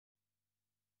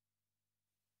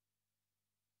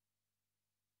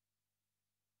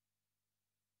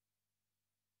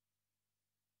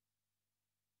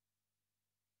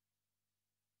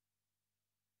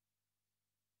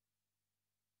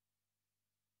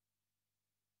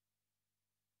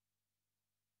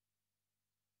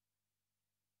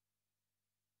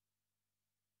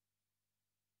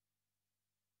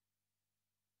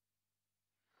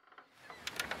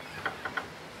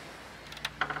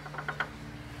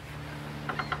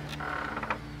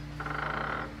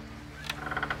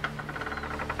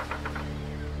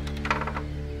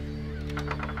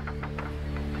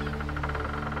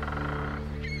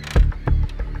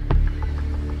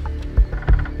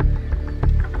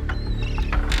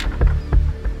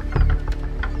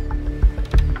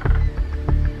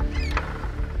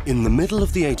In the middle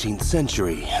of the 18th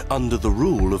century, under the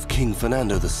rule of King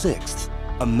Fernando VI,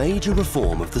 a major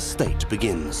reform of the state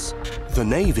begins. The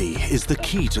navy is the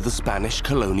key to the Spanish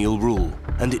colonial rule,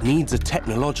 and it needs a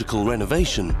technological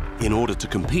renovation in order to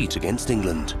compete against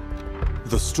England.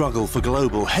 The struggle for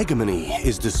global hegemony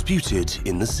is disputed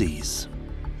in the seas.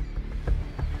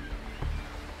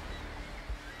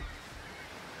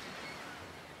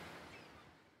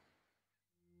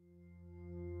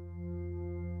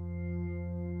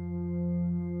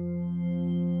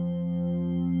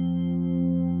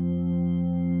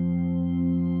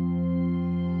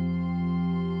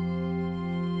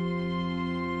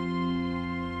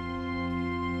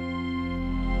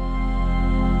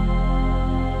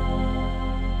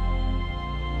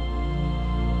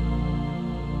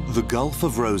 The Gulf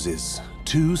of Roses,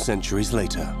 2 centuries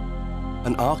later.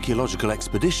 An archaeological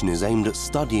expedition is aimed at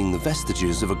studying the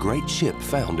vestiges of a great ship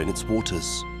found in its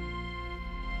waters.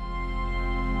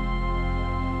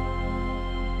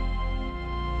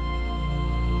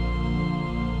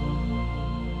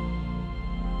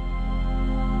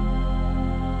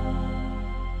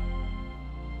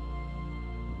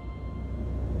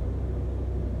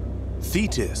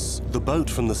 Thetis, the boat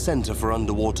from the Center for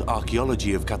Underwater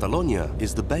Archaeology of Catalonia,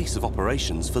 is the base of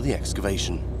operations for the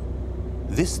excavation.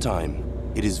 This time,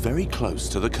 it is very close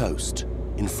to the coast,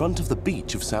 in front of the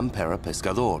beach of San Pere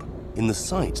Pescador, in the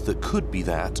site that could be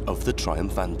that of the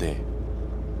Triunfante,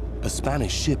 a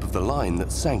Spanish ship of the line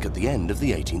that sank at the end of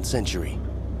the 18th century.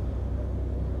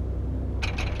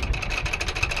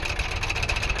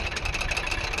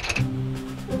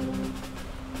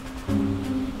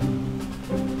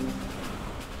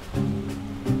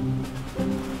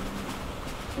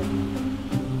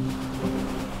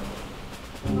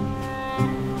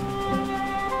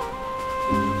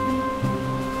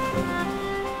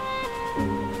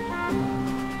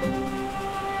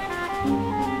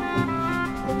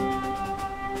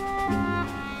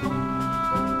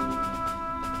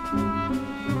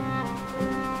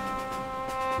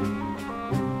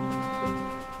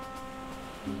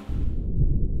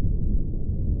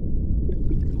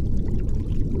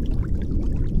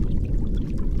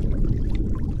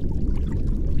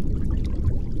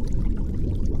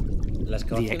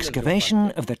 The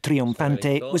excavation of the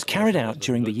Triunfante was carried out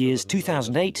during the years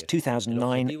 2008,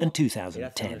 2009 and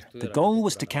 2010. The goal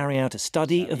was to carry out a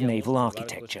study of naval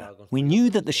architecture. We knew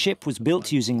that the ship was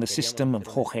built using the system of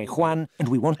Jorge Juan, and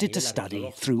we wanted to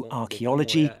study, through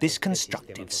archaeology, this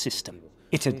constructive system.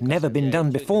 It had never been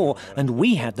done before, and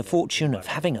we had the fortune of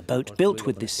having a boat built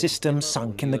with this system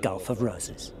sunk in the Gulf of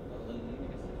Roses.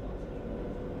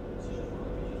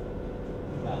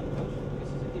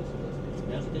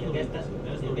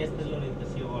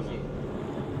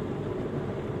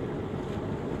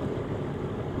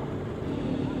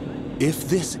 If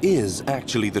this is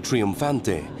actually the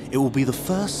Triunfante, it will be the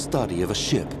first study of a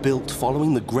ship built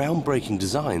following the groundbreaking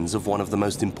designs of one of the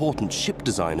most important ship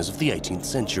designers of the 18th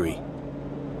century.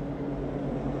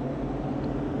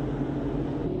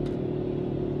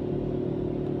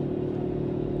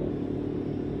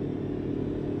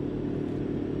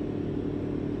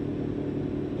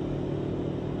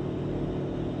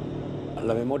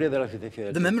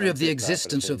 The memory of the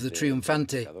existence of the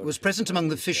Triunfante was present among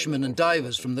the fishermen and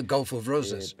divers from the Gulf of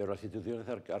Roses.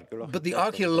 But the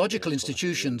archaeological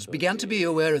institutions began to be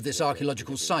aware of this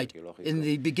archaeological site in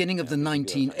the beginning of the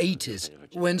 1980s,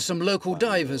 when some local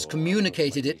divers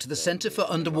communicated it to the Center for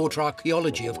Underwater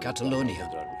Archaeology of Catalonia.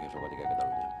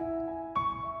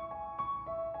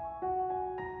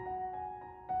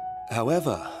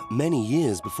 However, many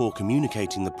years before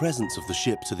communicating the presence of the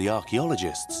ship to the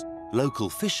archaeologists, local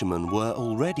fishermen were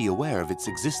already aware of its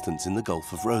existence in the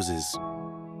Gulf of Roses.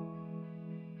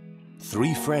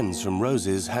 3 friends from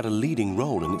Roses had a leading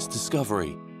role in its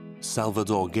discovery: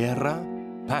 Salvador Guerra,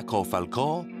 Paco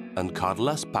Falcó, and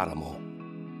Carlos Páramo.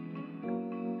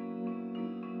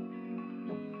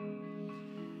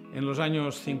 In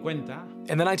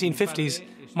the 1950s,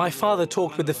 my father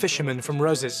talked with the fishermen from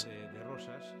Roses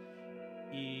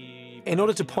in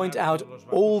order to point out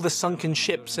all the sunken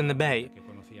ships in the bay,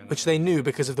 which they knew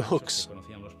because of the hooks.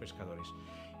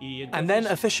 And then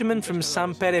a fisherman from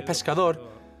San Pere Pescador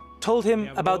told him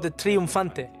about the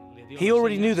Triunfante. He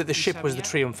already knew that the ship was the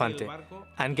Triunfante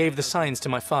and gave the signs to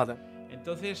my father.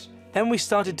 Then we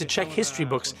started to check history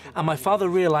books, and my father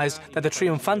realized that the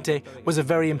Triunfante was a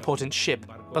very important ship,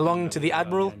 belonging to the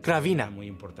Admiral Gravina.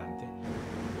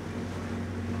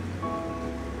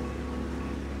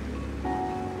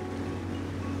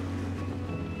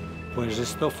 With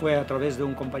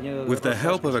the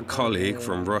help of a colleague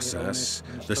from Rosas,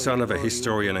 the son of a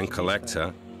historian and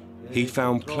collector, He'd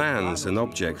found plans and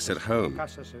objects at home.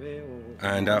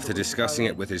 And after discussing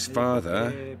it with his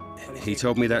father, he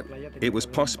told me that it was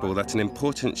possible that an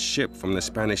important ship from the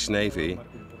Spanish Navy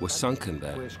was sunken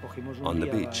there, on the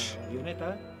beach.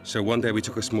 So one day we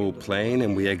took a small plane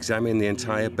and we examined the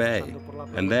entire bay.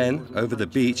 And then, over the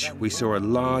beach, we saw a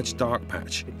large dark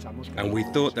patch. And we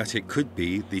thought that it could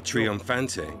be the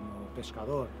Triunfante.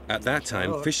 At that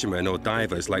time, fishermen or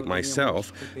divers like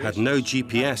myself had no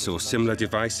GPS or similar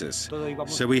devices,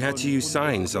 so we had to use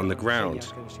signs on the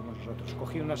ground.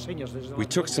 We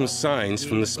took some signs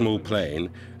from the small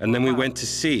plane, and then we went to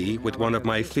sea with one of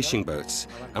my fishing boats,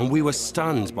 and we were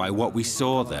stunned by what we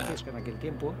saw there.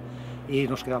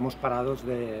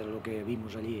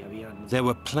 There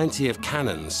were plenty of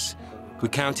cannons. We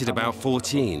counted about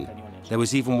 14. There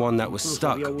was even one that was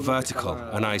stuck vertical,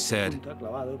 and I said,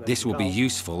 "This will be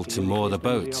useful to moor the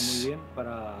boats."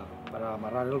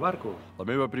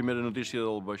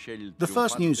 The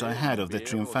first news I had of the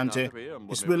Triunfante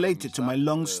is related to my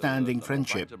long-standing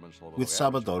friendship with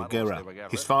Salvador Guerra.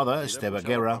 His father, Esteban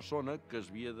Guerra,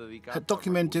 had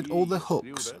documented all the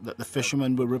hooks that the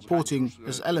fishermen were reporting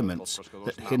as elements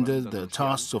that hindered the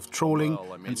tasks of trawling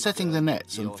and setting the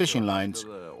nets and fishing lines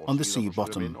on the sea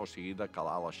bottom.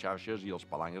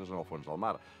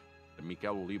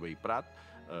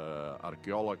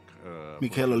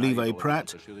 Miquel Oliva y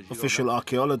Prat, official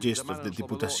archaeologist of the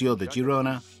Diputació de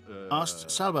Girona,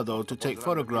 asked Salvador to take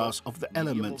photographs of the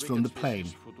elements from the plane.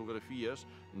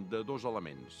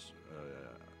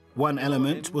 One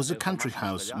element was a country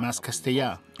house, Mas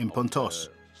Castellà, in Pontos,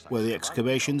 where the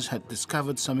excavations had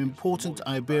discovered some important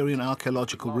Iberian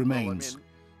archaeological remains.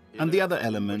 And the other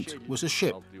element was a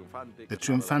ship, the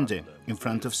Triunfante, in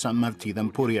front of Sant Martí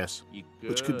d'Empúries,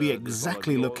 which could be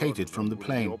exactly located from the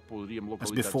plane,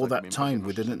 as before that time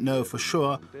we didn't know for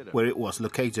sure where it was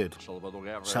located.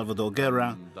 Salvador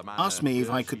Guerra asked me if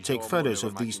I could take photos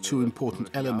of these two important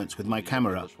elements with my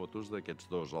camera,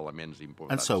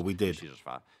 and so we did.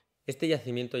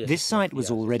 This site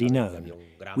was already known.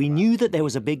 We knew that there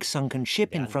was a big sunken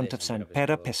ship in front of Sant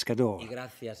Pere Pescador.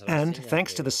 And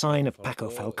thanks to the sign of Paco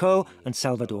Falcó and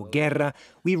Salvador Guerra,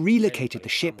 we relocated the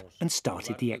ship and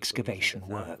started the excavation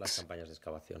works.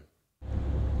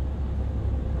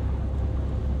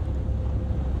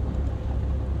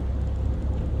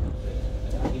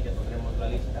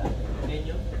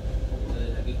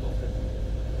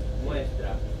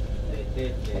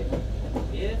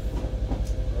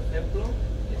 Ejemplo,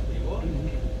 estribor,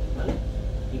 ¿vale?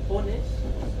 Y pones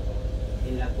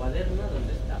en la cuaderna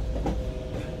donde está.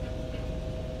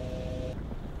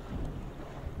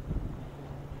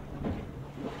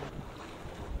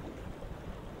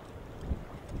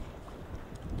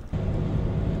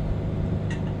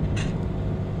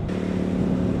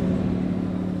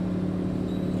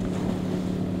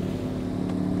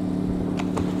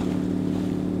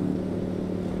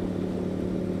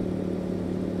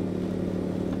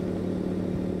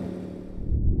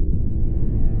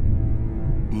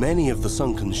 Many of the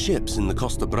sunken ships in the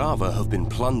Costa Brava have been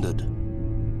plundered.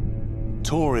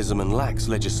 Tourism and lax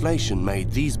legislation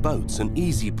made these boats an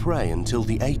easy prey until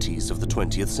the 80s of the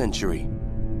 20th century.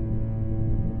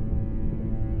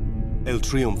 El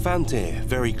Triunfante,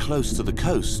 very close to the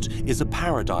coast, is a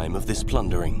paradigm of this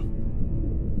plundering.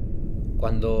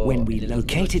 When we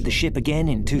located the ship again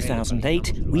in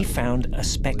 2008, we found a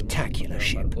spectacular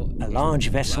ship, a large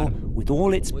vessel with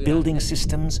all its building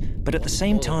systems, but at the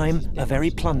same time, a very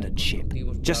plundered ship.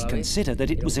 Just consider that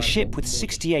it was a ship with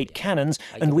 68 cannons,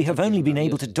 and we have only been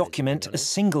able to document a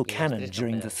single cannon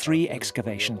during the 3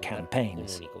 excavation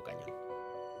campaigns.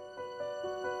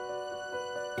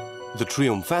 The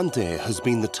Triunfante has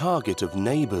been the target of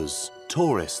neighbours,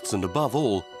 tourists, and above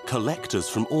all, collectors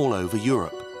from all over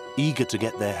Europe, eager to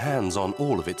get their hands on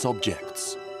all of its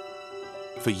objects.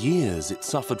 For years, it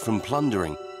suffered from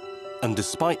plundering, and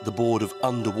despite the Board of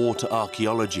Underwater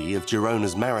Archaeology of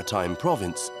Girona's Maritime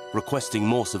Province requesting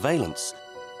more surveillance,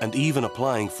 and even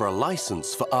applying for a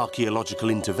license for archaeological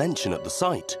intervention at the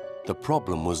site, the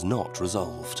problem was not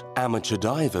resolved. Amateur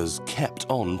divers kept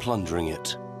on plundering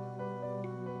it.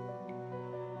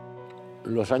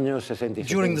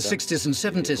 During the 60s and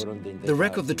 70s, the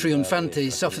wreck of the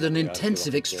Triunfante suffered an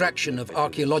intensive extraction of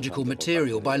archaeological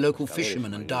material by local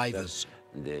fishermen and divers.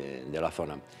 In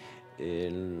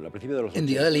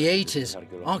the early 80s,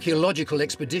 archaeological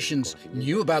expeditions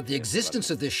knew about the existence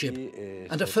of this ship,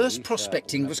 and a first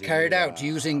prospecting was carried out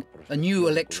using a new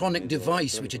electronic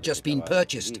device which had just been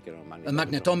purchased, a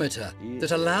magnetometer that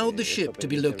allowed the ship to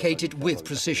be located with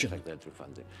precision.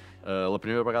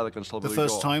 The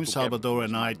first time Salvador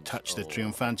and I touched the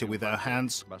Triunfante with our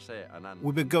hands,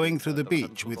 we were going through the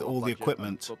beach with all the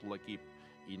equipment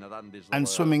and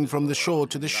swimming from the shore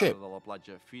to the ship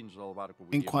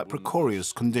in quite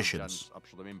precarious conditions.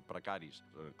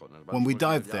 When we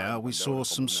dived there, we saw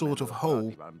some sort of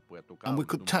hole and we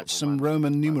could touch some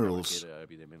Roman numerals.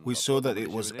 We saw that it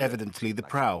was evidently the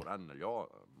prow.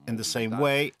 In the same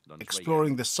way,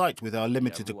 exploring the site with our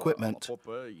limited equipment,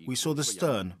 we saw the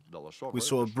stern. We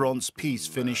saw a bronze piece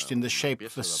finished in the shape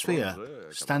of a sphere,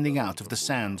 standing out of the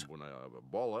sand.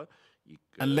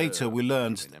 And later we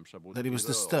learned that it was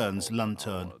the stern's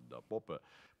lantern.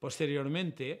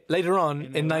 Later on,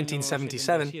 in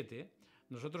 1977,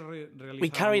 we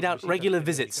carried out regular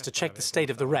visits to check the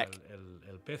state of the wreck.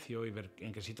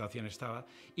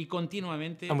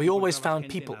 And we always found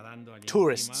people,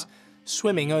 tourists,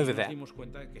 swimming over there.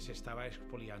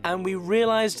 And we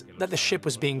realized that the ship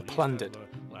was being plundered.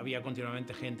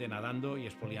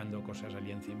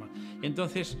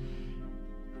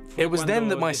 It was then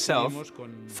that myself,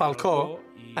 Falcó,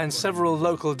 and several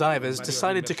local divers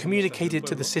decided to communicate it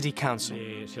to the city council.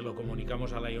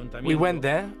 We went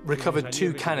there, recovered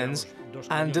 2 cannons,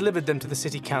 and delivered them to the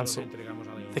city council.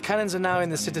 The cannons are now in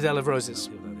the Citadel of Roses.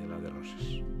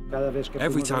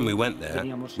 Every time we went there,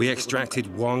 we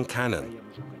extracted 1 cannon.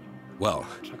 Well,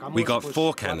 we got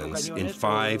 4 cannons in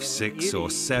 5, 6, or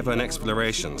 7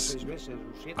 explorations.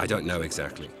 I don't know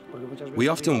exactly. We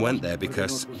often went there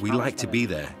because we like to be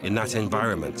there in that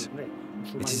environment.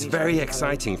 It is very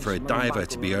exciting for a diver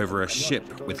to be over a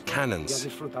ship with cannons.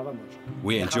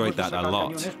 We enjoyed that a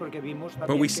lot.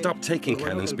 But we stopped taking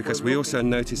cannons because we also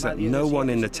noticed that no one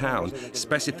in the town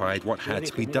specified what had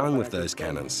to be done with those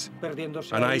cannons.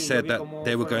 And I said that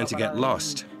they were going to get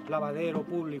lost.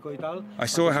 I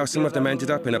saw how some of them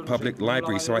ended up in a public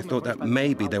library, so I thought that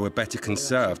maybe they were better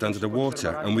conserved under the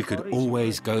water and we could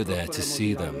always go there to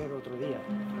see them.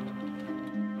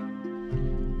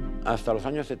 Until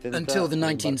the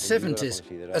 1970s,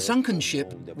 a sunken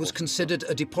ship was considered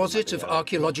a deposit of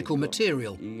archaeological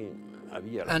material,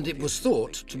 and it was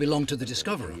thought to belong to the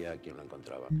discoverer.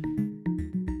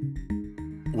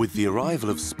 With the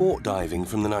arrival of sport diving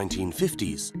from the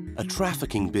 1950s, a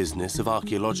trafficking business of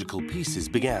archaeological pieces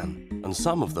began, and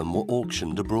some of them were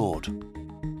auctioned abroad.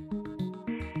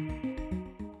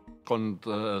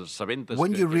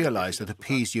 When you realize that a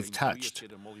piece you've touched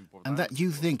and that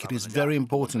you think it is very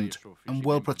important and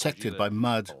well protected by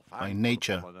mud, by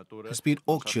nature, has been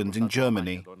auctioned in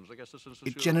Germany,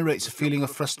 it generates a feeling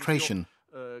of frustration,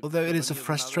 although it is a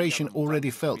frustration already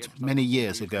felt many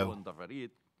years ago.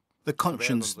 The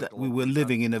conscience that we were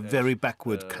living in a very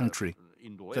backward country,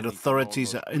 that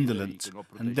authorities are indolent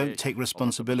and don't take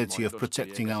responsibility of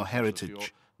protecting our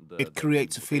heritage. It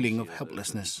creates a feeling of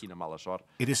helplessness.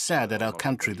 It is sad that our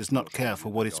country does not care for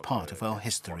what is part of our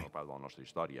history.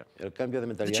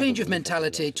 The change of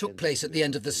mentality took place at the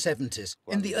end of the 70s.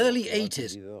 In the early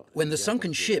 80s, when the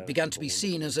sunken ship began to be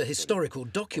seen as a historical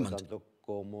document,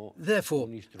 therefore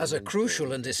as a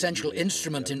crucial and essential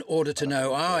instrument in order to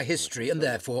know our history and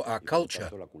therefore our culture.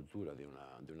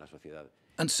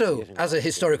 And so, as a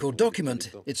historical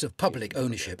document, it's of public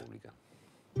ownership.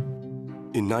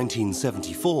 In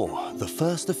 1974, the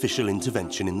first official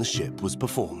intervention in the ship was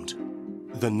performed.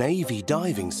 The Navy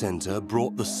Diving Center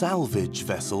brought the salvage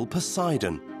vessel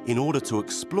Poseidon in order to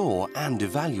explore and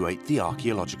evaluate the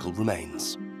archaeological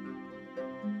remains.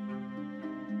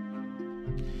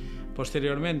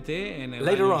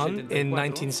 Later on, in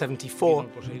 1974,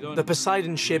 the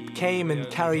Poseidon ship came and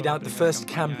carried out the first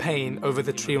campaign over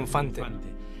the Triunfante.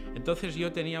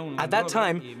 At that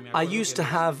time, I used to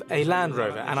have a Land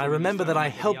Rover, and I remember that I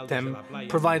helped them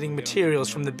providing materials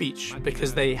from the beach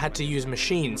because they had to use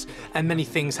machines, and many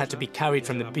things had to be carried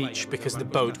from the beach because the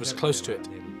boat was close to it.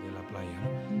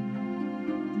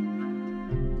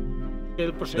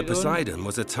 The Poseidon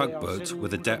was a tugboat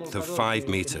with a depth of 5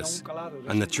 meters,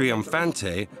 and the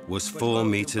Triunfante was 4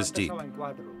 meters deep.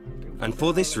 And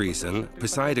for this reason,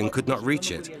 Poseidon could not reach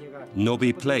it, nor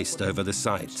be placed over the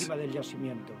site.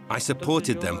 I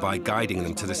supported them by guiding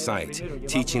them to the site,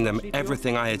 teaching them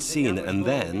everything I had seen, and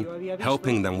then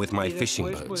helping them with my fishing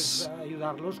boats,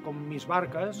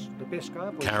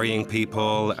 carrying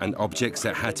people and objects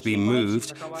that had to be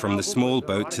moved from the small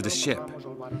boat to the ship.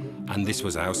 And this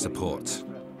was our support.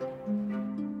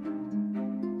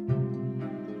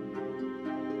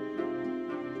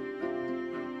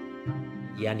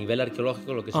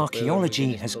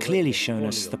 Archaeology has clearly shown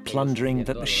us the plundering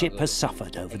that the ship has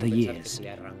suffered over the years.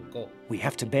 We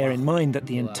have to bear in mind that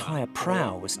the entire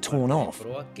prow was torn off.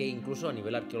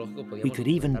 We could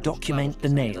even document the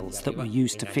nails that were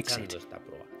used to fix it.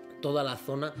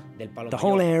 The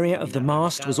whole area of the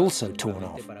mast was also torn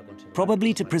off,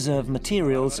 probably to preserve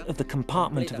materials of the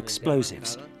compartment of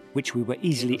explosives, which we were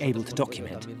easily able to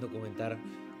document.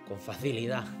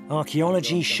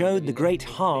 Archaeology showed the great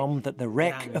harm that the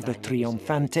wreck of the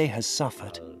Triunfante has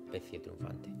suffered.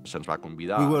 We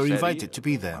were invited to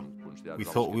be there. We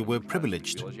thought we were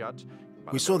privileged.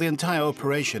 We saw the entire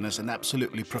operation as an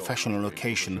absolutely professional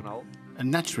occasion, and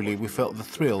naturally we felt the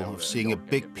thrill of seeing a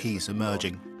big piece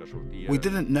emerging. We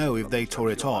didn't know if they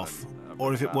tore it off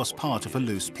or if it was part of a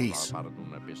loose piece.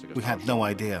 We had no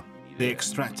idea. They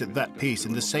extracted that piece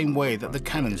in the same way that the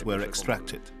cannons were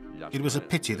extracted. It was a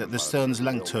pity that the stern's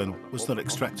lantern was not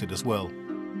extracted as well.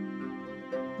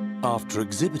 After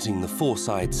exhibiting the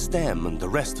four-side stem and the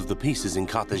rest of the pieces in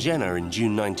Cartagena in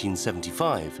June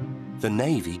 1975, the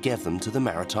Navy gave them to the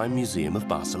Maritime Museum of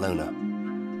Barcelona.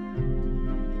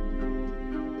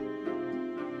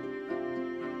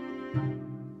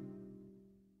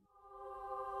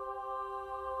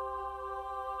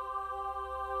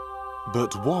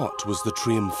 But what was the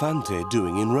Triunfante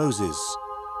doing in Roses?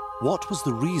 What was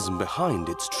the reason behind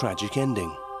its tragic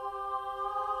ending?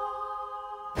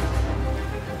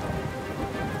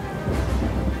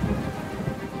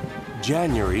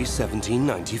 January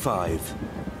 1795.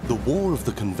 The War of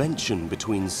the Convention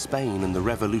between Spain and the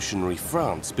revolutionary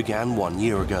France began 1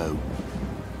 year ago.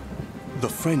 The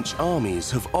French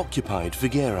armies have occupied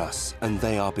Figueras and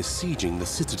they are besieging the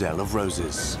citadel of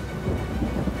Roses.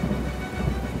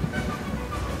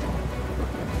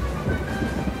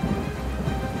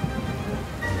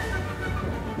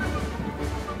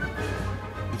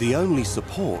 The only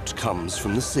support comes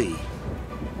from the sea,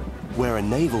 where a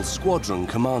naval squadron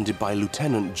commanded by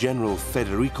Lieutenant General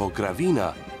Federico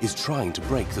Gravina is trying to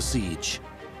break the siege.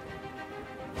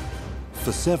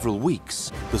 For several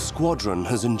weeks, the squadron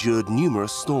has endured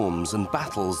numerous storms and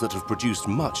battles that have produced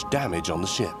much damage on the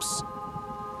ships.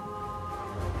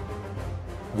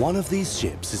 One of these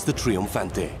ships is the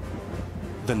Triunfante.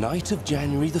 The night of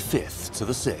January the 5th to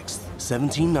the 6th,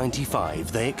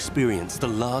 1795, they experience the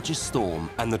largest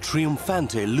storm, and the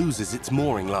Triunfante loses its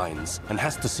mooring lines and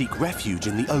has to seek refuge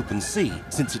in the open sea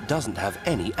since it doesn't have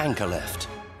any anchor left.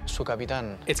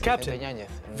 Its captain,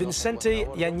 Vicente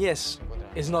Yañez,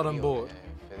 is not on board.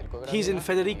 He's in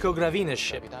Federico Gravina's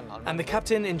ship, and the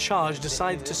captain in charge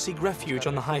decided to seek refuge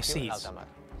on the high seas.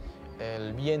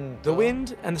 The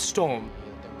wind and the storm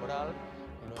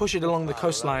push it along the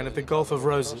coastline of the Gulf of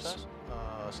Roses,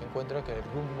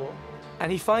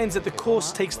 and he finds that the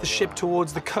course takes the ship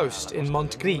towards the coast in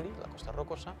Montgrí,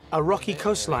 a rocky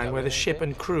coastline where the ship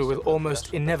and crew will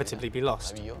almost inevitably be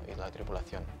lost.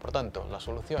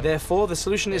 Therefore, the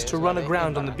solution is to run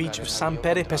aground on the beach of San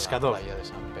Pere Pescador.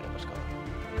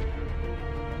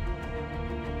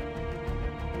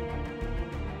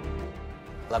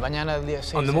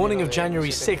 On the morning of January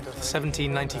 6th,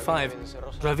 1795,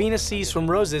 Gravina sees from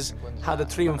Roses how the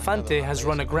Triunfante has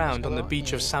run aground on the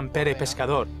beach of San Pere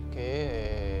Pescador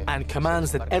and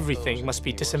commands that everything must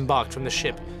be disembarked from the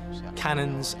ship,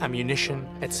 cannons, ammunition,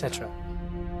 etc.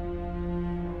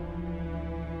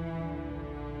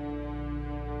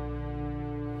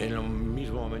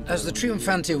 As the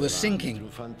Triunfante was sinking,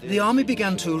 the army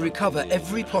began to recover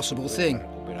every possible thing.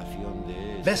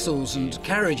 Vessels and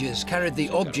carriages carried the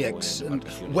objects and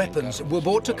weapons were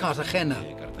brought to Cartagena,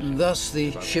 and thus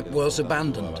the ship was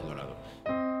abandoned.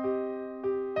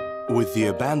 With the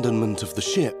abandonment of the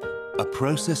ship, a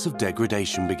process of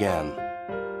degradation began.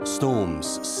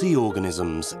 Storms, sea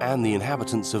organisms, and the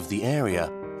inhabitants of the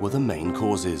area were the main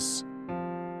causes.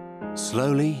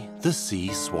 Slowly, the sea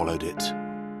swallowed it.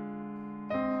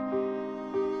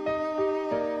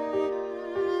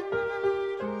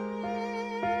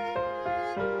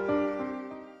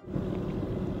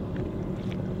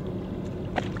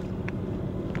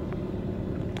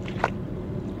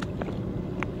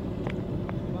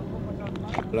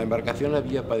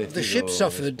 The ship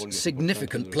suffered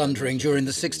significant plundering during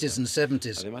the 60s and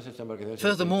 70s.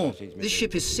 Furthermore, this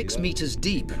ship is 6 meters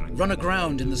deep, run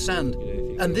aground in the sand,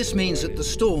 and this means that the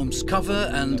storms cover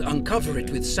and uncover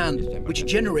it with sand, which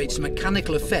generates a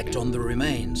mechanical effect on the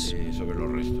remains.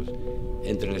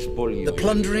 The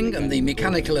plundering and the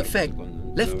mechanical effect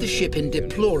left the ship in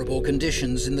deplorable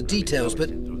conditions in the details, but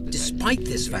despite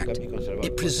this fact,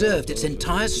 it preserved its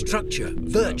entire structure,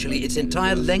 virtually its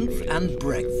entire length and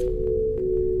breadth.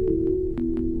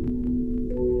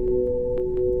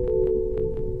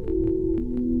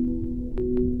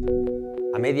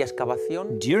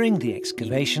 During the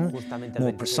excavation,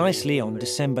 more precisely on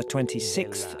December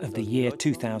 26th of the year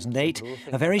 2008,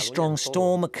 a very strong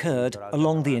storm occurred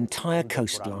along the entire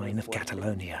coastline of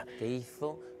Catalonia.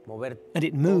 and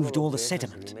it moved all the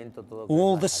sediment,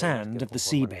 all the sand of the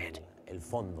seabed.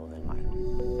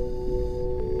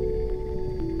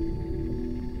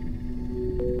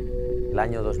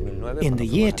 In the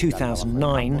year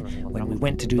 2009, when we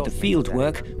went to do the field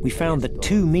work, we found that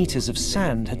 2 meters of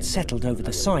sand had settled over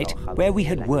the site where we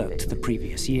had worked the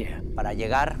previous year.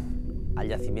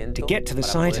 To get to the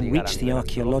site and reach the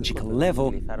archaeological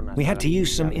level, we had to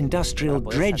use some industrial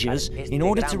dredgers in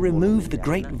order to remove the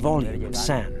great volume of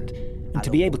sand and to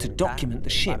be able to document the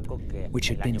ship, which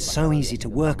had been so easy to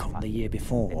work on the year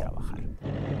before.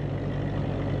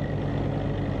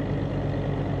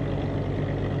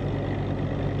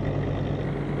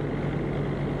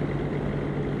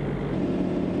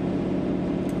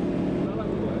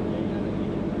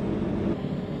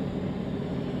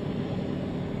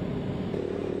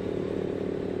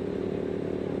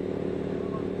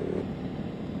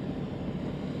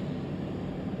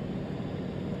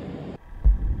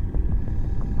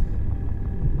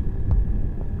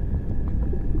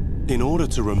 In order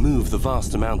to remove the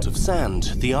vast amount of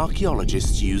sand, the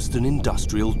archaeologists used an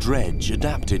industrial dredge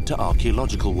adapted to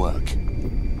archaeological work.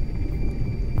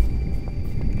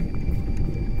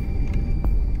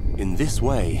 In this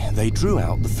way, they drew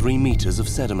out the 3 meters of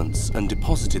sediments and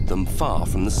deposited them far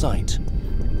from the site.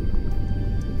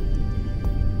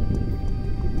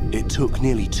 It took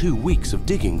nearly 2 weeks of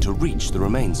digging to reach the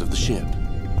remains of the ship.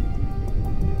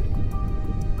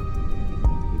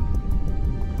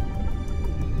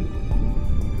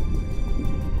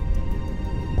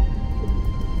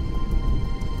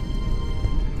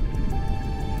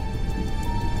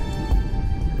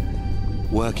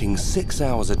 Working 6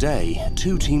 hours a day,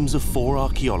 2 teams of 4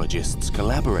 archaeologists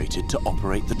collaborated to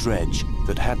operate the dredge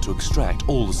that had to extract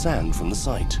all the sand from the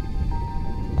site.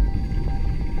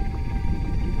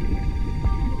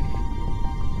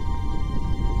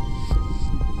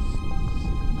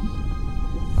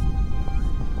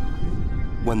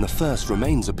 When the first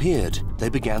remains appeared, they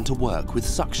began to work with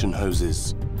suction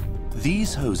hoses.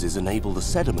 These hoses enable the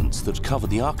sediments that cover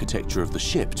the architecture of the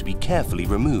ship to be carefully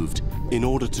removed in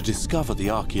order to discover the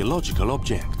archaeological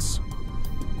objects.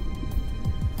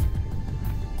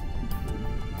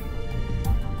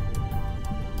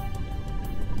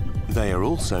 They are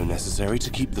also necessary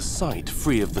to keep the site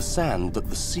free of the sand that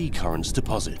the sea currents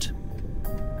deposit.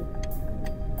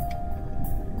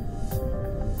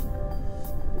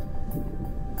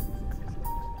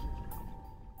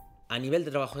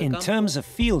 In terms of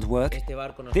field work,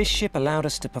 this ship allowed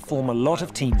us to perform a lot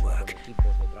of teamwork,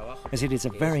 as it is a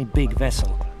very big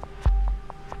vessel.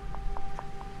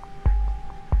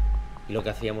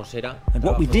 And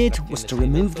what we did was to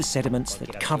remove the sediments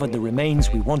that covered the remains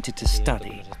we wanted to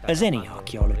study, as any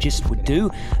archaeologist would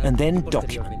do, and then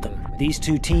document them. These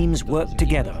 2 teams worked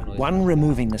together, one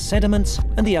removing the sediments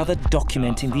and the other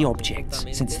documenting the objects,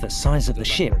 since the size of the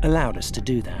ship allowed us to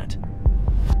do that.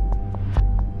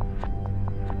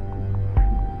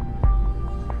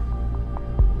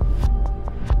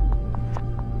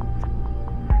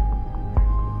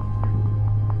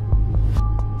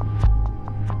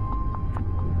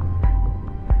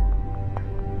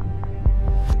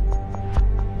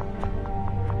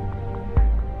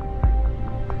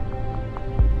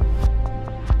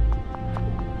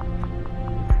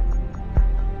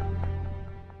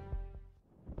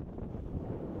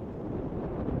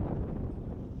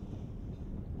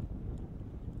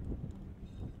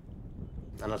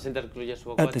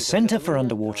 At the Centre for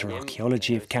Underwater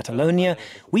Archaeology of Catalonia,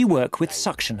 we work with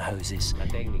suction hoses.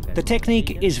 The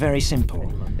technique is very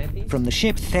simple. From the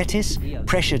ship Thetis,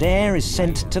 pressured air is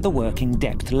sent to the working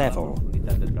depth level.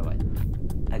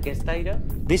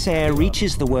 This air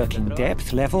reaches the working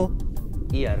depth level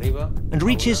and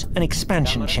reaches an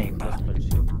expansion chamber.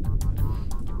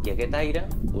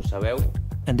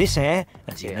 And this air,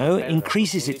 as you know,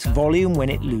 increases its volume when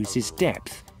it loses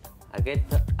depth.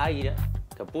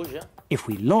 If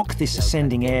we lock this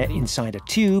ascending air inside a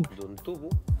tube,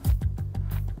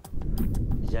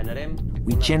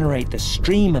 we generate the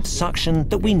stream of suction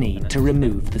that we need to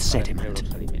remove the sediment.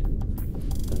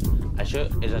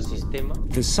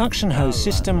 The suction hose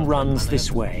system runs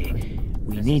this way.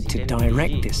 We need to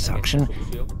direct this suction,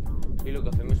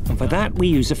 and for that we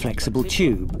use a flexible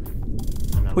tube,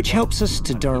 which helps us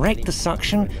to direct the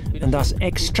suction and thus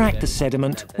extract the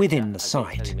sediment within the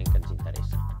site.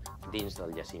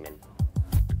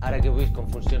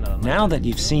 Now that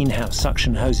you've seen how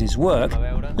suction hoses work,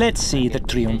 let's see the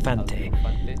Triunfante,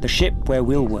 the ship where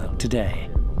we'll work today.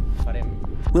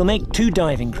 We'll make 2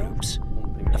 diving groups,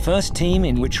 a first team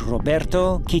in which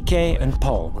Roberto, Quique and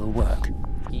Paul will work.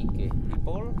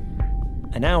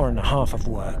 An hour and a half of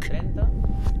work.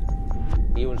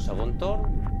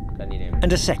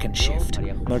 and a second shift.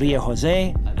 Maria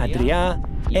Jose, Adria,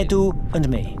 Edu, and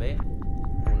me.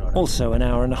 Also an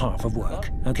hour and a half of work,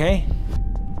 okay?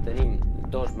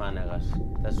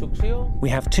 We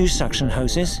have 2 suction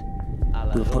hoses.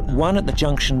 We'll put one at the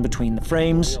junction between the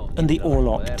frames and the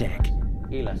orlop deck.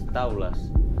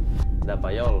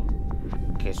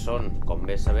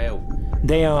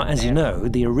 They are, as you know,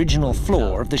 the original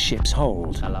floor of the ship's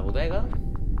hold.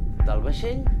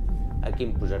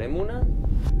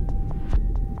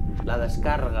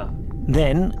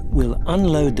 Then we'll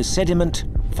unload the sediment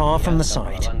far from the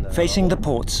site, facing the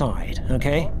port side,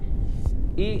 okay?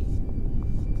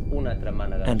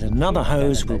 And another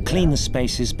hose will clean the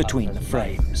spaces between the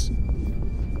frames.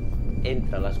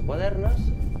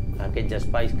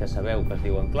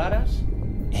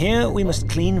 Here we must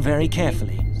clean very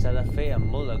carefully,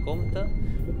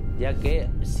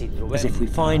 as if we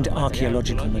find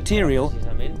archaeological material,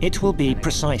 it will be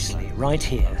precisely right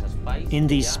here, in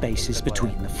these spaces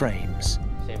between the frames.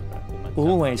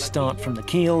 Always start from the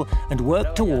keel and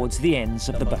work towards the ends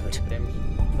of the boat.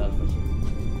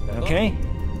 Okay?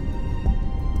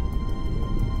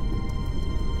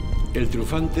 The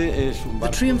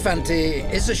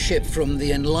Triunfante is a ship from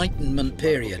the Enlightenment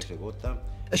period,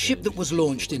 a ship that was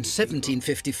launched in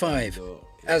 1755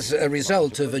 as a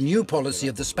result of a new policy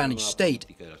of the Spanish state,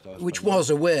 which was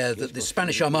aware that the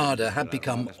Spanish Armada had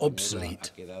become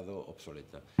obsolete.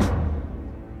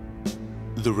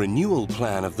 The renewal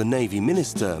plan of the Navy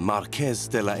Minister, Marqués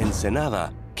de la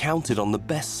Ensenada, counted on the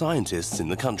best scientists in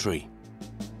the country.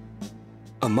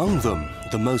 Among them,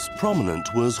 the most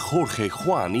prominent was Jorge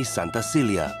Juan y Santa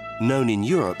Cilia, known in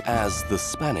Europe as the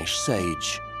Spanish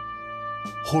Sage.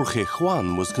 Jorge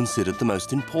Juan was considered the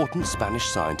most important Spanish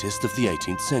scientist of the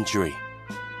 18th century.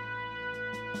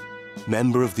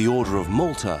 Member of the Order of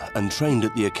Malta and trained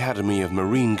at the Academy of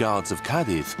Marine Guards of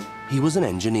Cadiz, he was an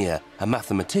engineer, a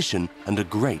mathematician, and a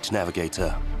great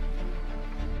navigator.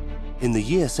 In the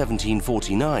year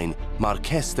 1749,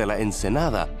 Marqués de la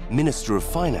Ensenada, Minister of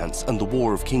Finance and the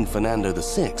War of King Fernando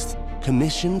VI,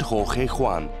 commissioned Jorge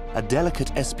Juan a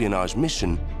delicate espionage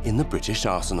mission in the British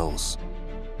arsenals.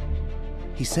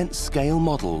 He sent scale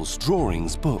models,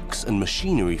 drawings, books, and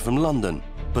machinery from London,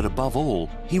 but above all,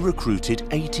 he recruited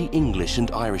 80 English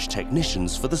and Irish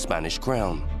technicians for the Spanish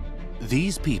crown.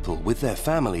 These people, with their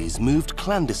families, moved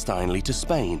clandestinely to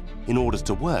Spain in order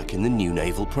to work in the new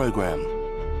naval program.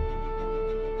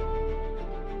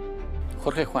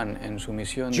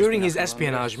 During his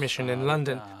espionage mission in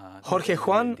London, Jorge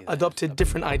Juan adopted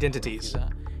different identities.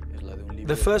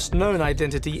 The first known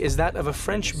identity is that of a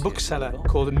French bookseller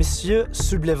called Monsieur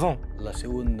Sublevant.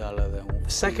 The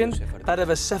second, that of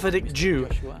a Sephardic Jew,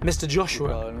 Mr.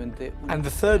 Joshua. And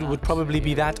the third would probably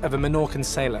be that of a Menorcan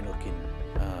sailor.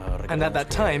 And at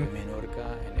that time,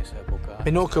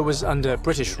 Minorca was under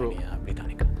British rule.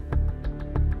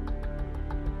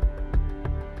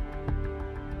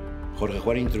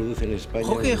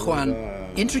 Jorge Juan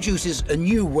introduces a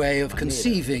new way of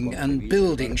conceiving and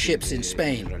building ships in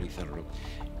Spain.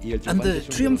 And the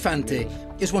Triunfante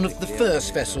is one of the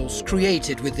first vessels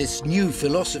created with this new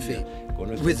philosophy,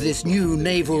 with this new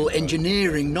naval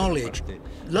engineering knowledge,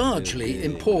 largely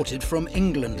imported from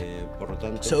England.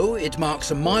 So it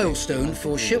marks a milestone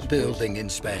for shipbuilding in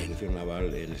Spain.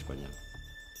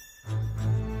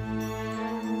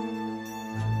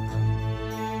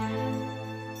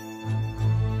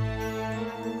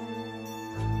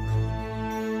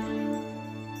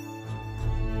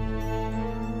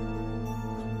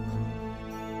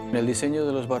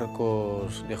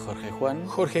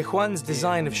 Jorge Juan's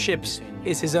design of ships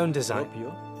is his own design.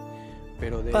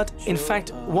 But in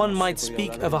fact, one might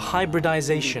speak of a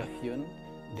hybridization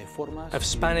of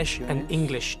Spanish and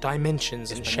English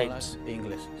dimensions and shapes.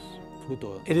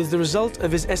 It is the result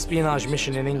of his espionage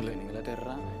mission in England,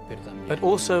 but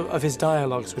also of his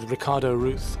dialogues with Ricardo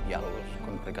Ruth.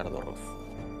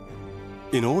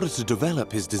 In order to develop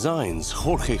his designs,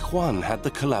 Jorge Juan had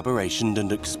the collaboration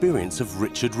and experience of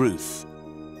Richard Ruth.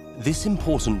 This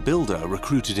important builder,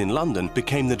 recruited in London,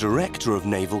 became the director of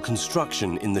naval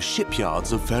construction in the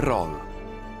shipyards of Ferrol.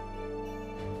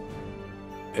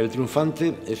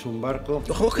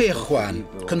 Jorge Juan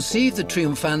conceived the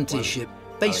Triunfante ship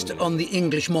based on the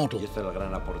English model,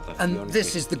 and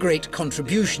this is the great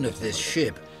contribution of this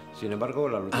ship.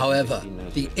 However,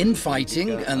 the infighting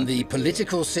and the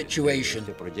political situation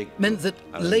meant that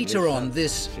later on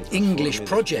this English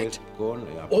project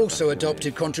also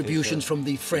adopted contributions from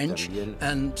the French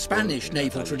and Spanish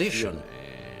naval tradition.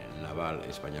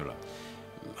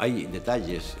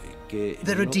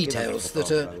 There are details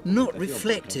that are not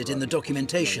reflected in the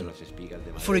documentation.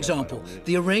 For example,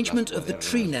 the arrangement of the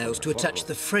tree nails to attach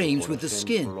the frames with the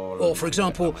skin, or, for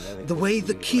example, the way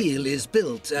the keel is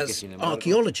built, as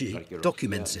archaeology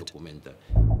documents it.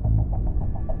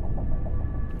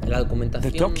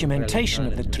 The documentation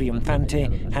of the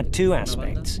Triunfante had two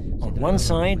aspects. On one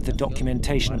side, the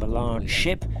documentation of a large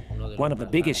ship, one of the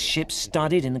biggest ships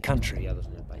studied in the country.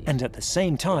 And at the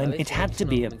same time, it had to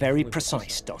be a very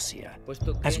precise dossier,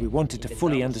 as we wanted to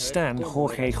fully understand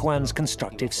Jorge Juan's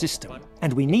constructive system.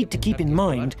 And we need to keep in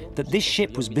mind that this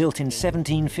ship was built in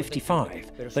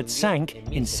 1755, but sank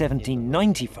in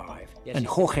 1795. And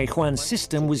Jorge Juan's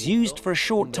system was used for a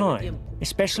short time,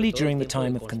 especially during the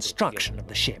time of construction of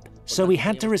the ship. So we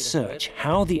had to research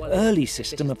how the early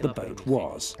system of the boat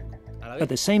was. At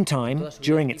the same time,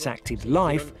 during its active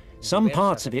life, some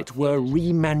parts of it were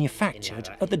remanufactured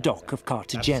at the dock of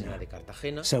Cartagena.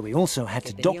 So we also had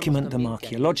to document them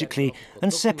archaeologically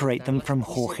and separate them from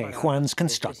Jorge Juan's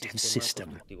constructive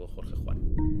system.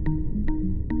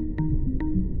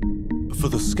 For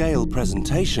the scale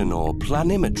presentation, or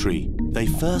planimetry, they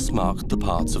first marked the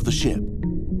parts of the ship.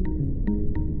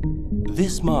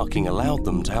 This marking allowed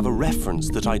them to have a reference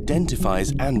that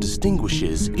identifies and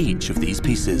distinguishes each of these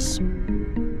pieces.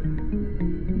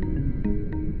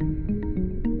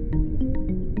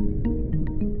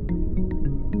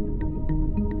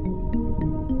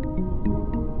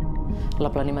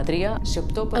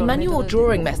 A manual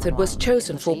drawing method was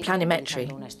chosen for planimetry.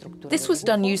 This was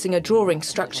done using a drawing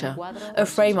structure, a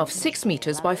frame of 6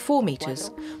 meters by 4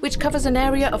 meters, which covers an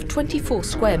area of 24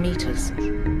 square meters.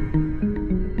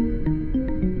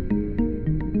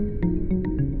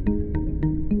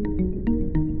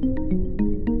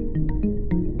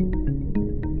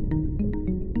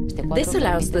 This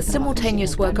allows the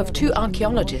simultaneous work of 2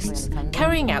 archaeologists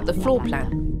carrying out the floor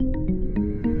plan.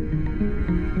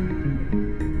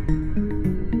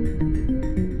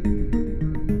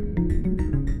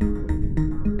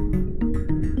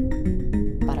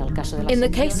 In the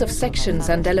case of sections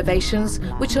and elevations,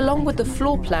 which along with the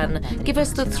floor plan give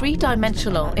us the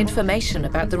 3-dimensional information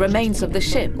about the remains of the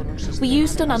ship, we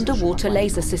used an underwater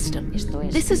laser system.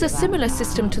 This is a similar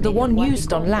system to the one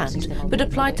used on land, but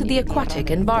applied to the aquatic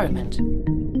environment.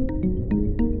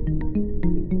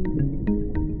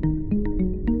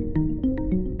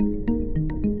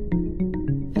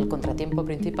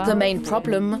 The main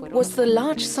problem was the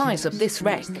large size of this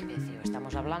wreck.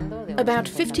 About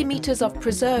 50 meters of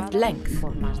preserved length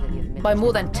by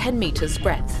more than 10 meters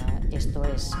breadth.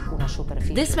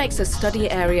 This makes a study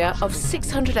area of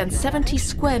 670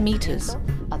 square meters.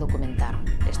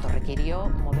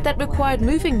 That required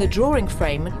moving the drawing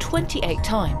frame 28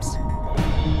 times.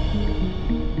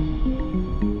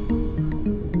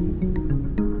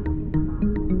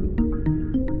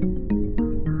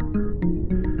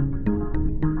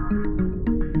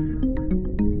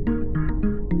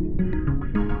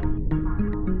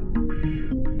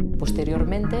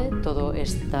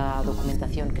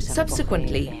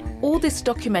 Subsequently, all this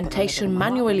documentation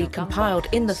manually compiled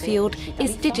in the field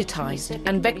is digitized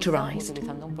and vectorized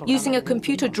using a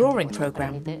computer drawing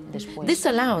program. This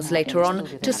allows later on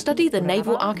to study the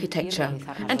naval architecture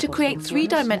and to create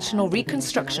 3-dimensional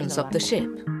reconstructions of the ship.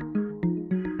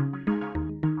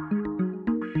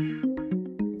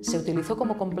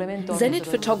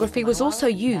 Zenith photography was also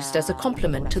used as a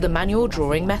complement to the manual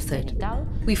drawing method.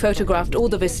 We photographed all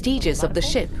the vestiges of the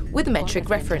ship with metric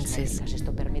references.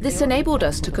 This enabled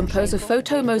us to compose a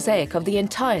photo mosaic of the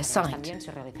entire site.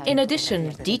 In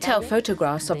addition, detailed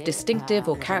photographs of distinctive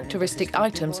or characteristic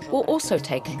items were also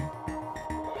taken.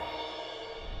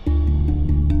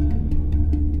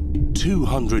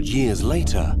 200 years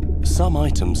later, some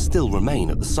items still remain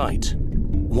at the site.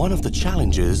 One of the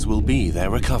challenges will be their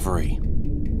recovery.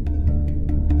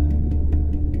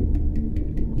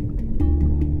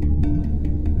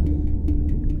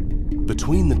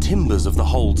 Between the timbers of the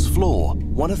hold's floor,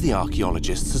 one of the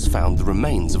archaeologists has found the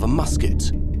remains of a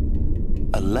musket.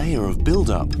 A layer of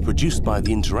build-up produced by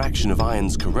the interaction of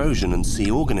iron's corrosion and sea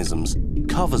organisms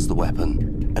covers the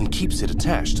weapon and keeps it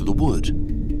attached to the wood.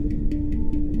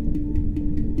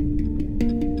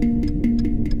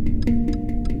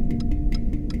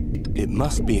 It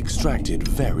must be extracted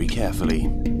very carefully.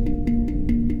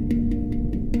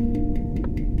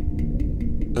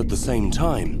 At the same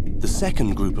time, the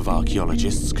second group of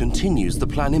archaeologists continues the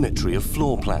planimetry of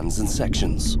floor plans and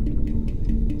sections.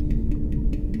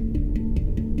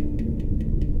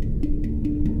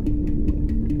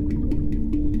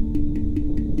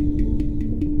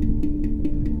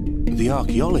 The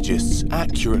archaeologists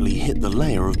accurately hit the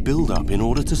layer of build-up in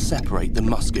order to separate the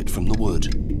musket from the wood.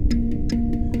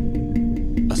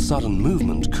 sudden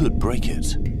movement could break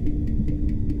it.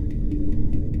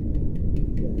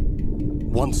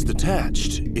 Once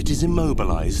detached, it is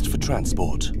immobilized for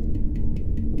transport.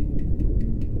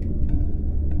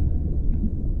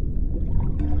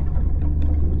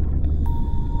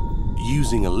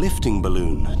 Using a lifting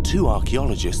balloon, 2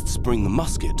 archaeologists bring the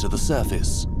musket to the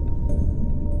surface.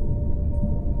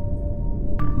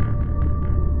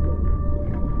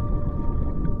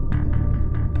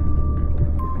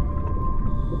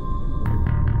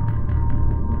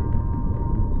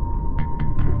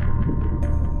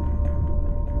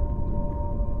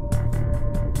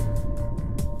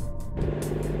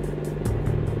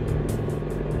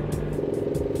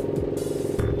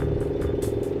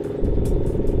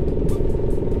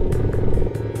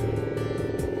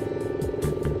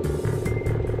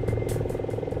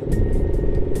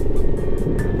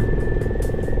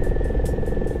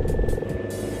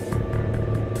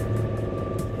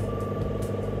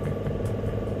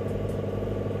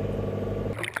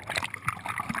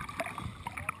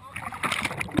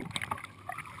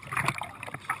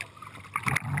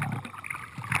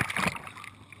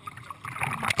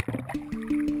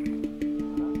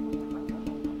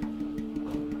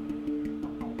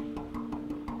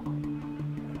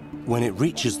 When it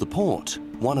reaches the port,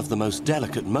 one of the most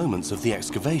delicate moments of the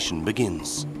excavation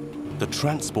begins: the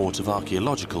transport of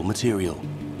archaeological material.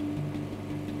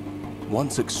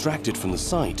 Once extracted from the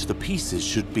site, the pieces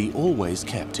should be always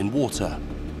kept in water.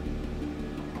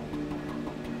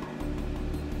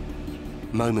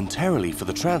 Momentarily for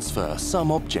the transfer, some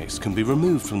objects can be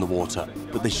removed from the water,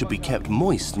 but they should be kept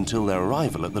moist until their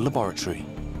arrival at the laboratory.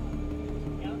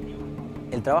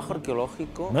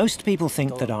 Most people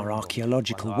think that our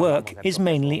archaeological work is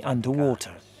mainly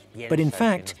underwater, but in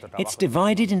fact, it's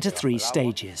divided into 3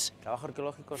 stages.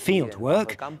 Field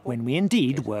work, when we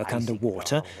indeed work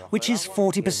underwater, which is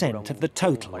 40% of the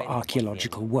total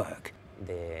archaeological work.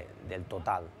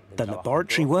 The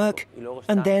laboratory work,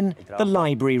 and then the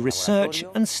library research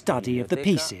and study of the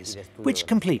pieces, which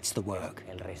completes the work.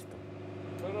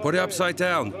 Put it upside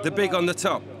down, the big on the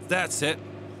top. That's it.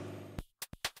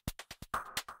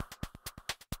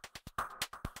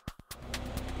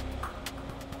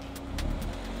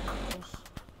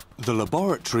 The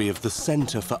laboratory of the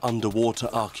Centre for Underwater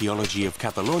Archaeology of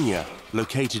Catalonia,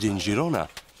 located in Girona,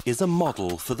 is a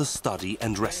model for the study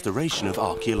and restoration of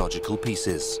archaeological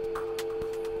pieces.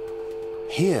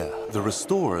 Here, the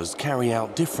restorers carry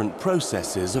out different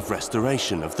processes of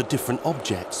restoration of the different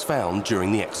objects found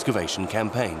during the excavation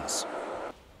campaigns.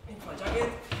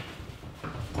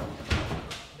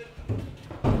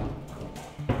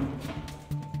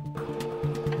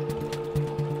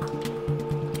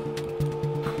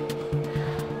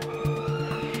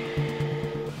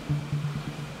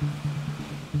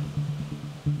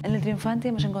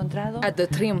 At the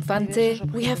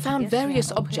Triunfante, we have found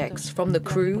various objects from the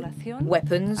crew,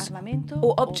 weapons,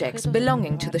 or objects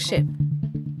belonging to the ship.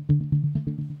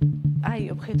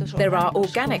 There are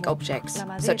organic objects,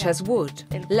 such as wood,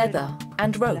 leather,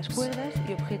 and ropes,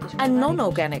 and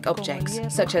non-organic objects,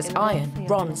 such as iron,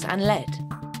 bronze, and lead.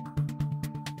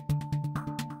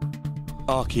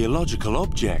 Archaeological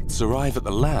objects arrive at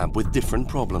the lab with different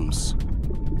problems.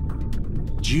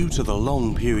 Due to the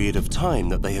long period of time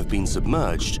that they have been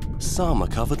submerged, some are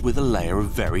covered with a layer of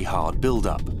very hard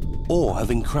buildup, or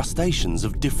have incrustations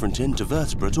of different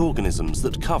intervertebrate organisms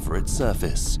that cover its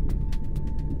surface.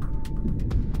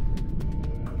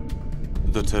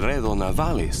 The Teredo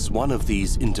navalis, one of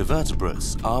these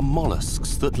invertebrates, are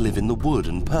mollusks that live in the wood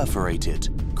and perforate it,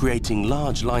 creating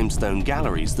large limestone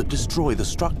galleries that destroy the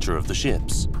structure of the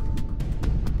ships.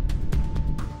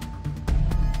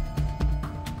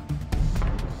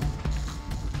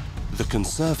 The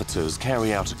conservators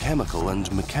carry out a chemical and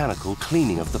mechanical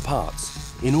cleaning of the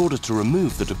parts in order to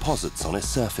remove the deposits on its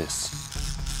surface.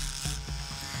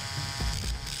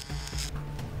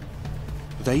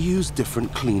 They use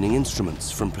different cleaning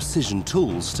instruments, from precision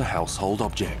tools to household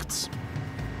objects.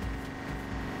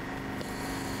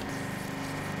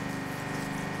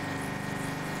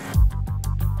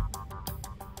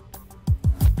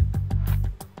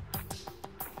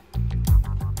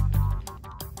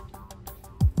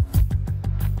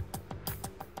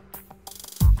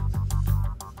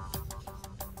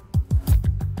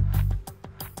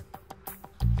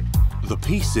 The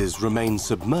pieces remain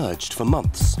submerged for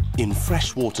months in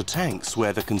freshwater tanks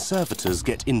where the conservators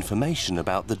get information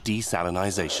about the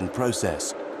desalinization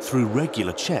process through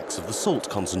regular checks of the salt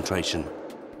concentration.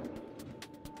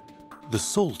 The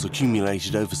salt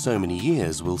accumulated over so many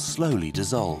years will slowly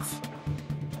dissolve.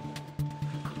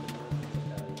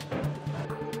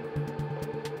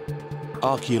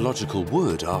 Archaeological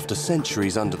wood, after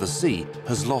centuries under the sea,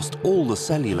 has lost all the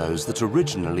cellulose that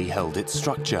originally held its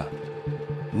structure.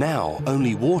 Now,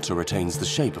 only water retains the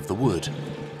shape of the wood.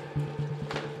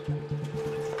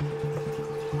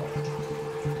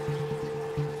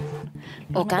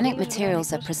 Organic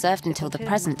materials are preserved until the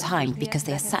present time because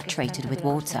they are saturated with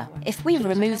water. If we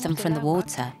remove them from the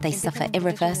water, they suffer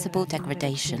irreversible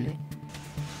degradation.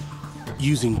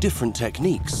 Using different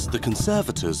techniques, the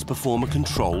conservators perform a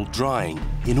controlled drying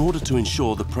in order to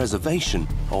ensure the preservation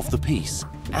of the piece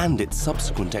and its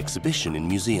subsequent exhibition in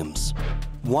museums.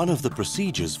 One of the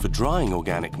procedures for drying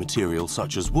organic material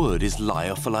such as wood is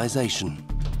lyophilization.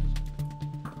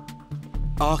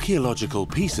 Archaeological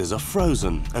pieces are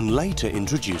frozen and later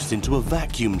introduced into a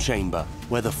vacuum chamber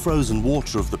where the frozen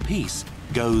water of the piece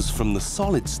goes from the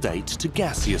solid state to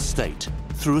gaseous state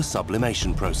through a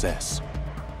sublimation process.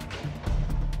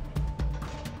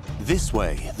 This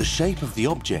way, the shape of the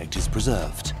object is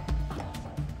preserved.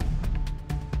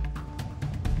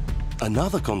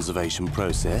 Another conservation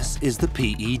process is the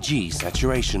PEG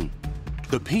saturation.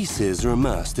 The pieces are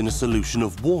immersed in a solution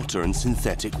of water and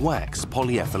synthetic wax,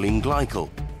 polyethylene glycol,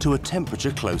 to a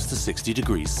temperature close to 60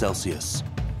 degrees Celsius.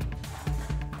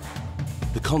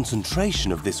 The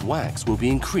concentration of this wax will be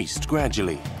increased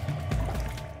gradually.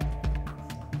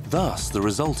 Thus, the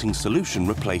resulting solution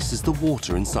replaces the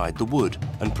water inside the wood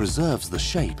and preserves the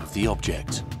shape of the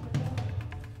object.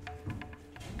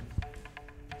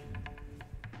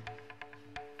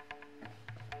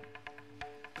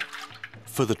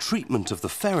 For the treatment of the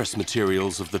ferrous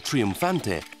materials of the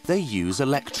Triunfante, they use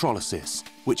electrolysis,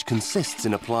 which consists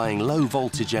in applying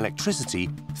low-voltage electricity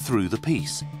through the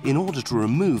piece in order to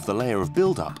remove the layer of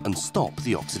buildup and stop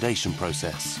the oxidation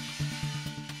process.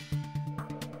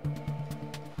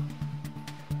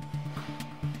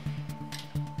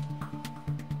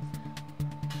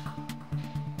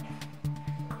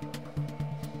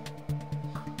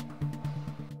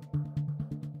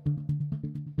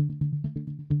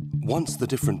 Once the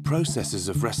different processes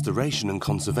of restoration and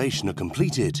conservation are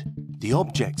completed, the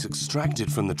objects extracted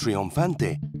from the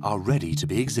Triunfante are ready to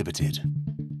be exhibited.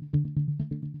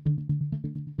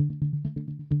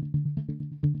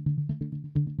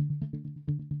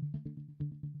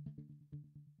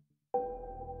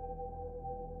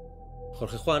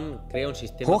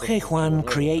 Jorge Juan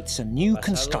creates a new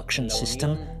construction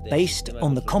system based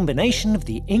on the combination of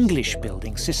the English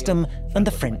building system and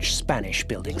the French-Spanish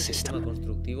building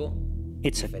system.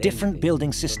 It's a different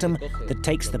building system that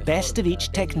takes the best of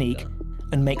each technique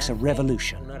and makes a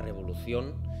revolution,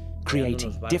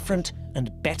 creating different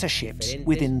and better ships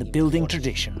within the building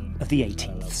tradition of the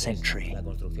 18th century.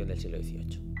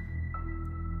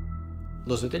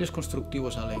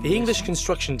 The English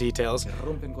construction details,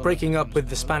 breaking up with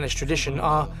the Spanish tradition,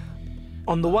 are,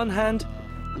 on the one hand,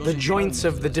 the joints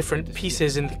of the different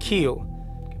pieces in the keel,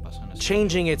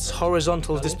 changing its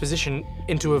horizontal disposition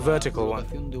into a vertical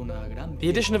one. The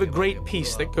addition of a great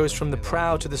piece that goes from the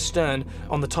prow to the stern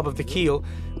on the top of the keel,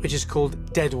 which is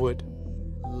called deadwood.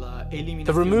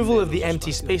 The removal of the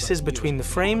empty spaces between the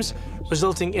frames,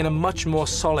 resulting in a much more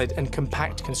solid and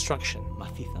compact construction.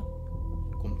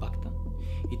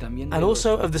 And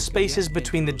also of the spaces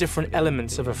between the different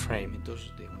elements of a frame.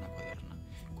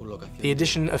 The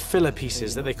addition of filler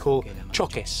pieces that they call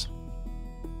choques.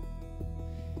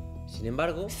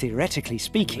 Theoretically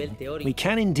speaking, we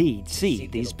can indeed see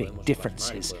these big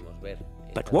differences.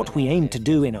 But what we aimed to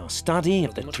do in our study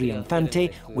of the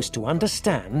Triunfante was to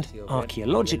understand,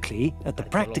 archaeologically, at the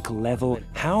practical level,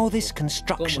 how this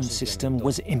construction system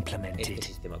was implemented.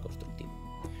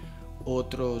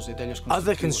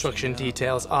 Other construction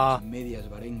details are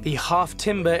the half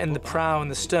timber in the prow and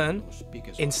the stern,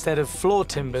 instead of floor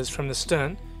timbers from the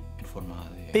stern,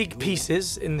 big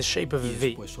pieces in the shape of a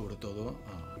V.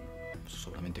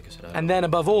 And then,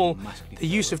 above all, the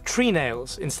use of tree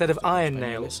nails instead of iron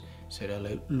nails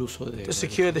to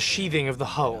secure the sheathing of the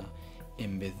hull,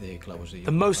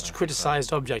 the most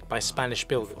criticized object by Spanish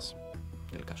builders.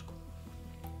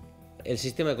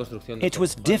 It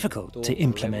was difficult to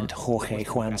implement Jorge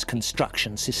Juan's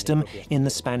construction system in the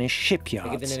Spanish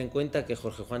shipyards.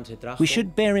 We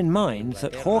should bear in mind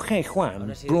that Jorge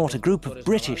Juan brought a group of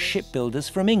British shipbuilders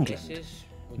from England,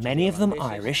 many of them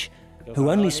Irish, who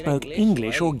only spoke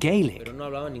English or Gaelic,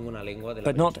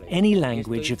 but not any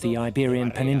language of the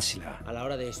Iberian Peninsula.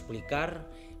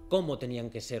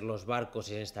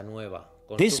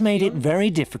 This made it very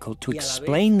difficult to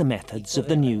explain the methods of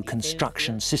the new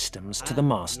construction systems to the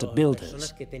master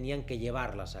builders,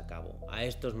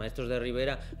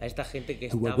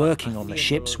 who were working on the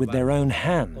ships with their own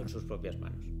hands.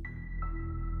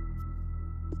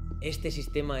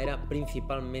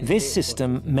 This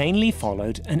system mainly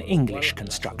followed an English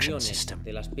construction system.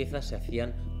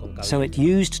 So it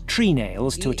used tree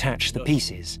nails to attach the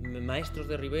pieces.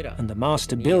 And the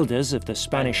master builders of the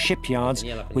Spanish shipyards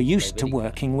were used to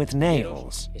working with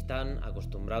nails.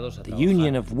 The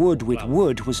union of wood with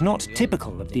wood was not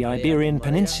typical of the Iberian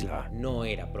Peninsula.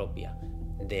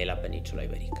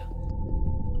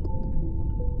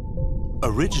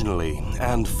 Originally,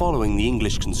 and following the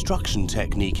English construction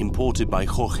technique imported by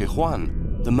Jorge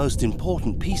Juan, the most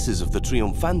important pieces of the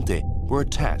Triunfante were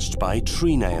attached by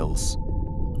tree nails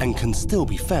and can still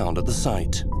be found at the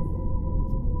site.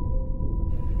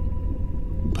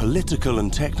 Political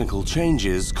and technical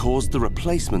changes caused the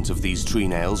replacement of these tree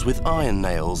nails with iron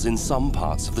nails in some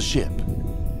parts of the ship.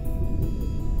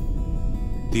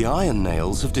 The iron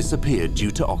nails have disappeared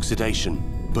due to oxidation,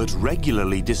 but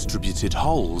regularly distributed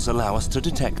holes allow us to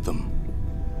detect them.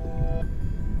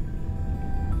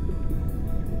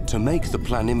 To make the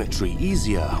planimetry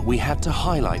easier, we had to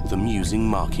highlight them using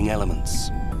marking elements.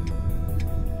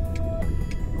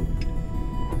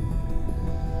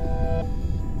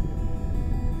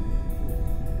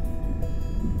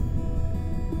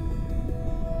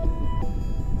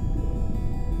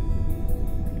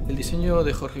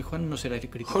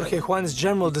 Jorge Juan's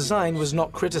general design was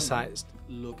not criticized.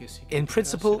 In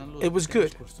principle, it was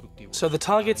good. So the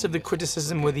targets of the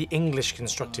criticism were the English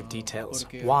constructive details.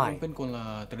 Why?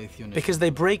 Because they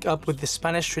break up with the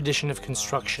Spanish tradition of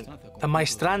construction. The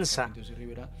maestranza,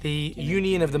 the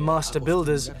union of the master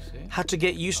builders, had to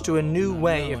get used to a new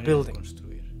way of building.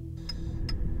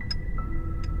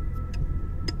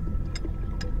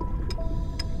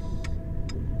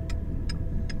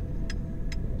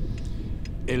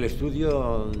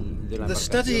 The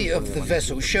study of the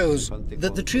vessel shows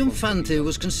that the Triunfante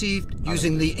was conceived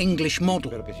using the English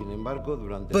model,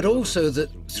 but also that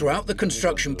throughout the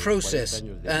construction process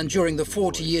and during the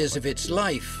 40 years of its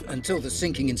life until the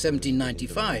sinking in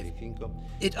 1795,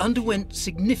 it underwent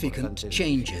significant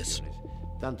changes.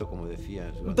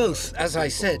 Both, as I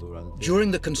said,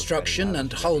 during the construction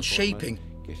and hull shaping,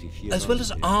 as well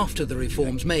as after the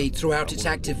reforms made throughout its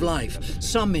active life,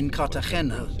 some in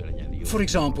Cartagena. For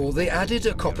example, they added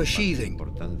a copper sheathing.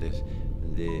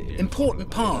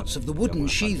 Important parts of the wooden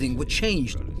sheathing were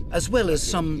changed, as well as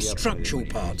some structural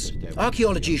parts.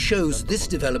 Archaeology shows this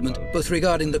development both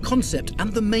regarding the concept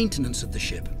and the maintenance of the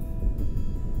ship.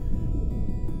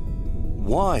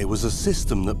 Why was a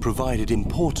system that provided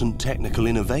important technical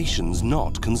innovations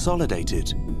not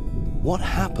consolidated? What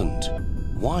happened?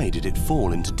 Why did it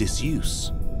fall into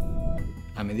disuse?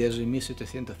 In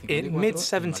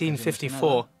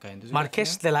mid-1754,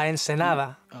 Marqués de la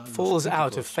Ensenada falls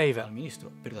out of favor,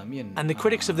 and the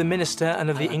critics of the minister and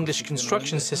of the English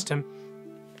construction system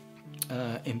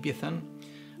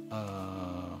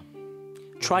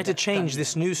try to change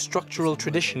this new structural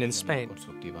tradition in Spain.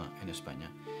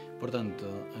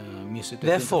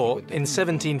 Therefore, in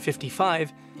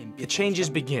 1755, the changes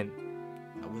begin.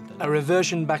 A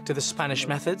reversion back to the Spanish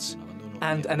methods,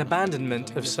 and an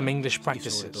abandonment of some English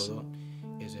practices.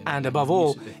 And above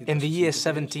all, in the year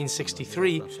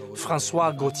 1763,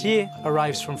 François Gautier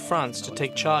arrives from France to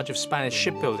take charge of Spanish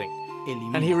shipbuilding,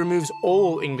 and he removes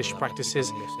all English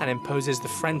practices and imposes the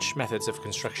French methods of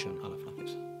construction.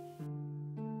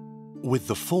 With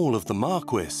the fall of the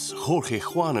Marquis, Jorge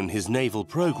Juan and his naval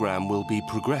program will be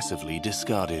progressively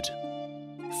discarded.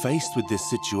 Faced with this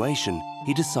situation,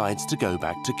 he decides to go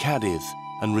back to Cadiz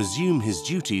and resume his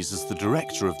duties as the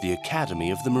director of the Academy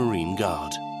of the Marine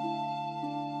Guard.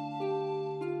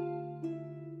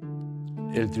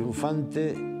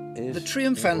 The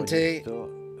Triunfante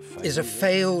is a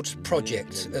failed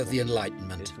project of the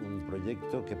Enlightenment.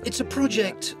 It's a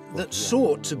project that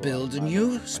sought to build a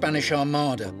new Spanish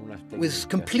armada with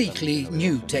completely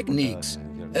new techniques,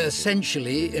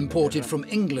 essentially imported from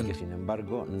England,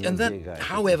 and that,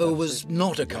 however, was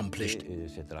not accomplished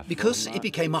because it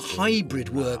became a hybrid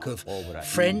work of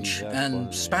French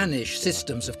and Spanish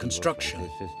systems of construction.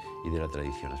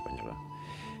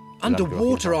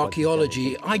 Underwater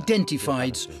archaeology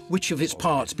identifies which of its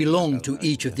parts belong to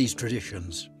each of these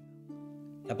traditions.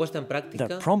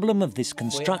 The problem of this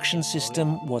construction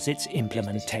system was its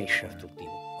implementation.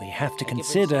 We have to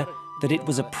consider that it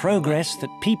was a progress that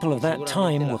people of that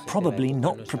time were probably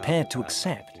not prepared to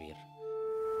accept.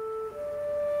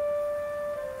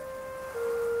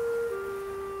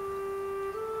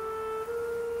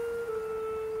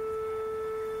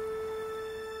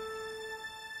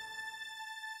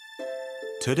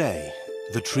 Today,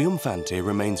 the Triunfante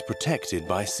remains protected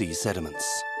by sea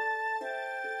sediments.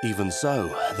 Even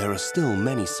so, there are still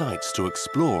many sites to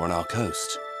explore on our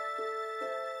coast.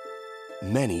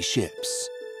 many ships.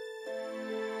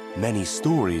 Many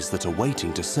stories that are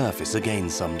waiting to surface again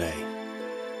someday.